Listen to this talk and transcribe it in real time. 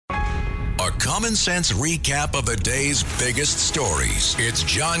A common sense recap of the day's biggest stories. It's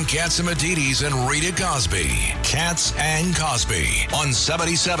John Catsimatidis and Rita Cosby. Katz and Cosby on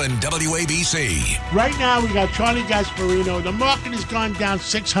 77 WABC. Right now, we got Charlie Gasparino. The market has gone down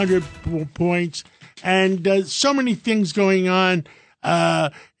 600 points, and so many things going on.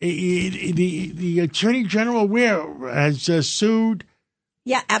 The Attorney General has sued.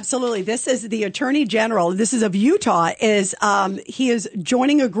 Yeah, absolutely. This is the Attorney General. This is of Utah. He is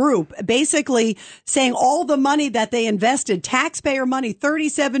joining a group, basically saying all the money that they invested, taxpayer money,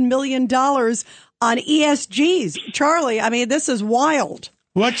 $37 million on ESGs. Charlie, I mean, this is wild.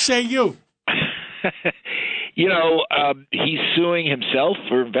 What say you? He's suing himself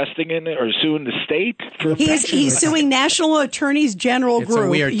for investing in it, or suing the state. He's suing National Attorneys General Group. It's a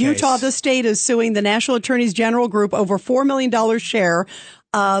weird Utah, case. the state, is suing the National Attorneys General Group over $4 million share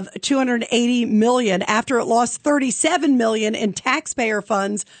of $280 million after it lost $37 million in taxpayer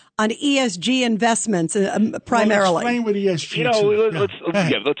funds on ESG investments, primarily. Well, explain what ESG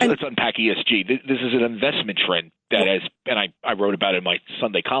is. Let's unpack ESG. This is an investment trend that has, and I wrote about it in my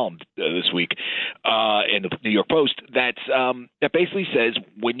Sunday column this week in the New York Post. That basically says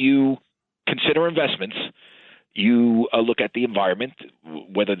when you consider investments, you look at the environment,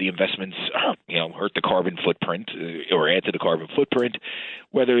 whether the investments hurt the carbon footprint or add to the carbon footprint,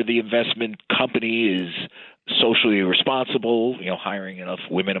 whether the investment company is socially responsible, hiring enough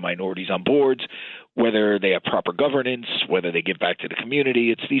women and minorities on boards, whether they have proper governance, whether they give back to the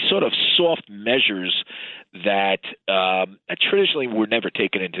community. It's these sort of soft measures that traditionally were never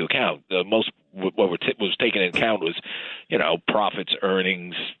taken into account. What was taken into account was, profits,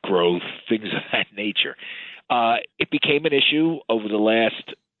 earnings, growth, things of that nature. It became an issue over the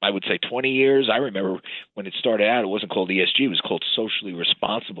last, I would say, 20 years. I remember when it started out, it wasn't called ESG. It was called socially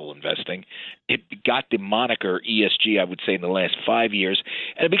responsible investing. It got the moniker ESG, I would say, in the last 5 years.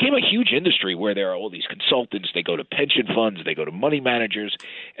 And it became a huge industry where there are all these consultants. They go to pension funds. They go to money managers.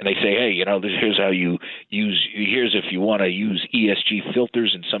 And they say, hey, here's how you here's if you want to use ESG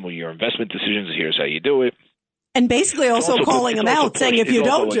filters in some of your investment decisions. Here's how you do it. And basically also calling them out, saying if you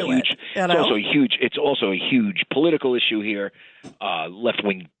don't do it. It's also a huge political issue here.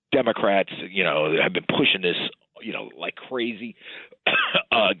 Left-wing Democrats, have been pushing this, like crazy.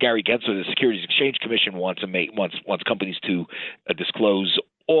 Gary Gensler, the Securities Exchange Commission, wants companies to disclose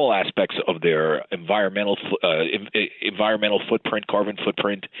all aspects of their environmental footprint, carbon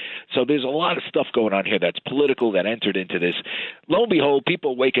footprint. So there's a lot of stuff going on here that's political that entered into this. Lo and behold,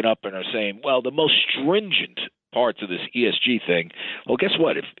 people waking up and are saying, well, the most stringent parts of this ESG thing, well, guess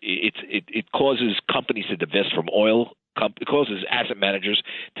what? If it causes companies to divest from oil. It causes asset managers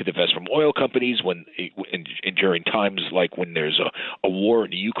to divest from oil companies during times like when there's a war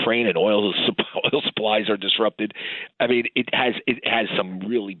in the Ukraine and oil supplies are disrupted. I mean, it has some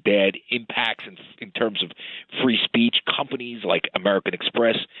really bad impacts in terms of free speech. Companies like American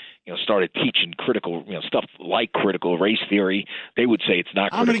Express, started teaching critical, stuff like critical race theory. They would say it's not.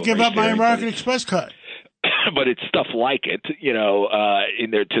 I'm going to give up my American Express card. But it's stuff like it,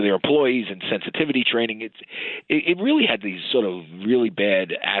 to their employees and sensitivity training. It really had these sort of really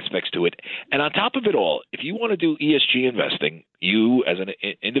bad aspects to it. And on top of it all, if you want to do ESG investing, you as an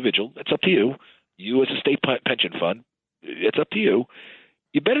individual, it's up to you. You as a state pension fund, it's up to you.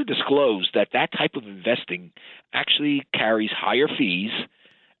 You better disclose that type of investing actually carries higher fees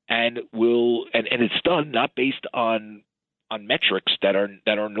and it's done not based on metrics that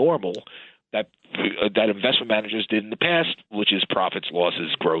are normal. That investment managers did in the past, which is profits,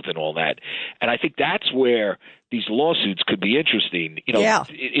 losses, growth, and all that. And I think that's where these lawsuits could be interesting.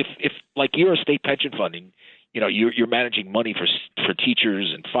 If like you're a state pension funding, you're managing money for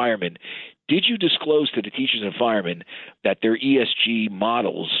teachers and firemen. Did you disclose to the teachers and firemen that their ESG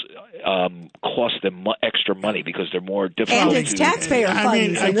models cost them extra money because they're more difficult? And it's taxpayer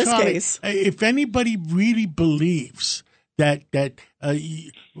funds in this case. If anybody really believes that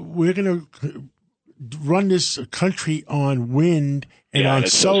we're going to run this country on wind and on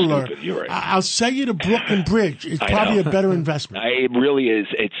solar, so you're right. I'll sell you the Brooklyn Bridge. It's probably a better investment. It really is.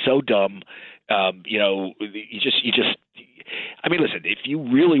 It's so dumb. You just. I mean, listen. If you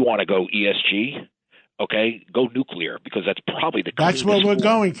really want to go ESG, okay, go nuclear because that's probably the. That's where we're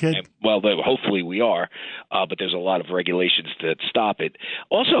going, kid. And, hopefully we are, but there's a lot of regulations that stop it.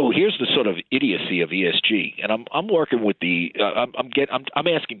 Also, here's the sort of idiocy of ESG, and I'm working with the. I'm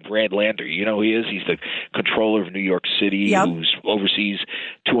asking Brad Lander. You know who he is? He's the controller of New York City, who oversees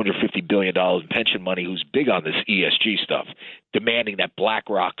 $250 billion in pension money. Who's big on this ESG stuff, demanding that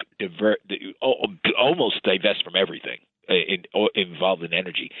BlackRock almost divest from everything. involved in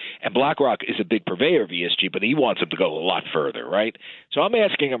energy. And BlackRock is a big purveyor of ESG, but he wants them to go a lot further, right? So I'm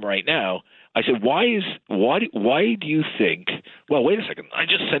asking him right now. I said, why do you think? Well, wait a second. I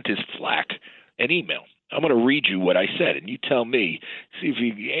just sent his flack an email. I'm going to read you what I said, and you tell me. See if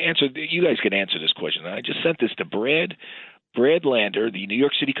you answer. You guys can answer this question. I just sent this to Brad Lander, the New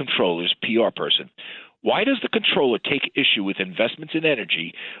York City Comptroller's PR person. Why does the controller take issue with investments in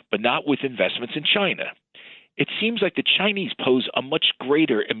energy, but not with investments in China? It seems like the Chinese pose a much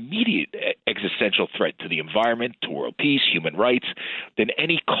greater immediate existential threat to the environment, to world peace, human rights, than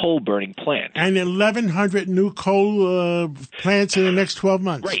any coal-burning plant. And 1,100 new coal plants in the next 12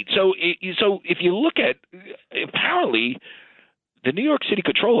 months. Right. So if you look at, apparently, the New York City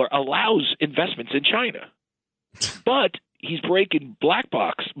Comptroller allows investments in China. But he's breaking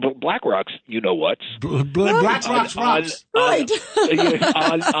BlackRock's, you-know-whats. BlackRock's rocks. Right.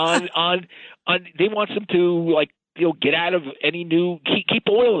 They want them to, get out of any new keep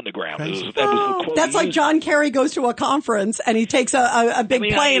oil in the ground. That was the quote. That's like John Kerry goes to a conference and he takes a big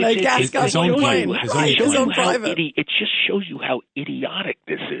plane, a gas-guzzling plane. Right, his own private. It just shows you how idiotic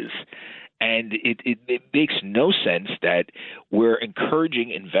this is. And it makes no sense that we're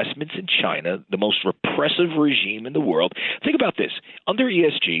encouraging investments in China, the most repressive regime in the world. Think about this. Under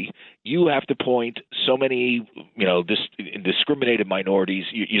ESG, you have to point so many, discriminated minorities.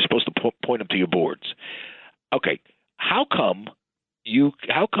 You're supposed to point them to your boards. Okay, how come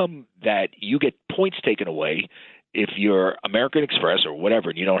that you get points taken away if you're American Express or whatever,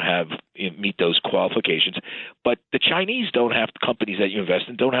 and you don't meet those qualifications, but the Chinese companies that you invest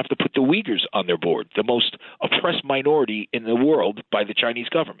in don't have to put the Uyghurs on their board, the most oppressed minority in the world by the Chinese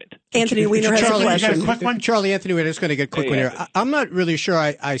government. Anthony Weiner has a question. Quick one? Charlie, Anthony Weiner, just going to get a quick one here. I'm not really sure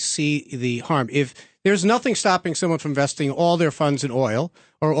I see the harm. If there's nothing stopping someone from investing all their funds in oil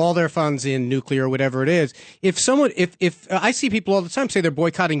or all their funds in nuclear or whatever it is. If I see people all the time say they're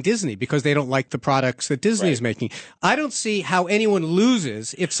boycotting Disney because they don't like the products that Disney is making, I don't see how anyone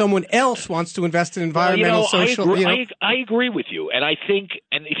loses if someone else wants to invest in environmental, social. I agree with you, and I think,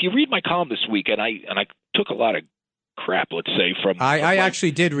 and if you read my column this week, and I took a lot of crap, let's say, from. I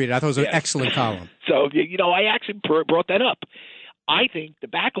actually did read it. I thought it was an excellent column. So I actually brought that up. I think the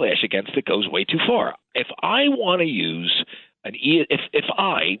backlash against it goes way too far. If I want to use if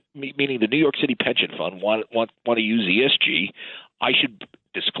I, meaning the New York City Pension Fund, want to use ESG, I should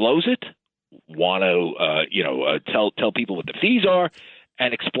disclose it. Want to tell people what the fees are,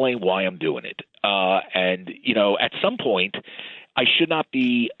 and explain why I'm doing it. And at some point, I should not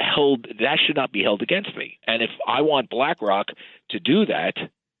be held. That should not be held against me. And if I want BlackRock to do that,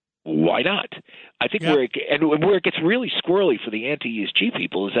 why not? I think where it gets really squirrely for the anti-ESG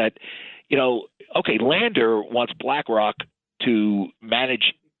people is that, Lander wants BlackRock to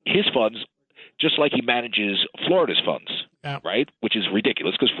manage his funds just like he manages Florida's funds, right? Which is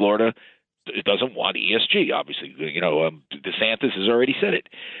ridiculous because Florida doesn't want ESG, obviously. DeSantis has already said it.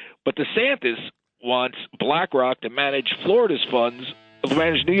 But DeSantis wants BlackRock to manage Florida's funds,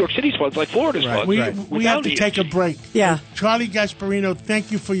 manage New York City's funds like Florida's funds. We have to take a break. Yeah. Charlie Gasparino,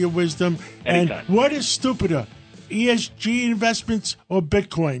 thank you for your wisdom. Anytime. And what is stupider, ESG investments or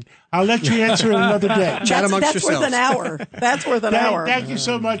Bitcoin? I'll let you answer it another day. Chat amongst That's yourselves. worth an hour. That's worth an hour. Thank you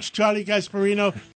so much, Charlie Gasparino.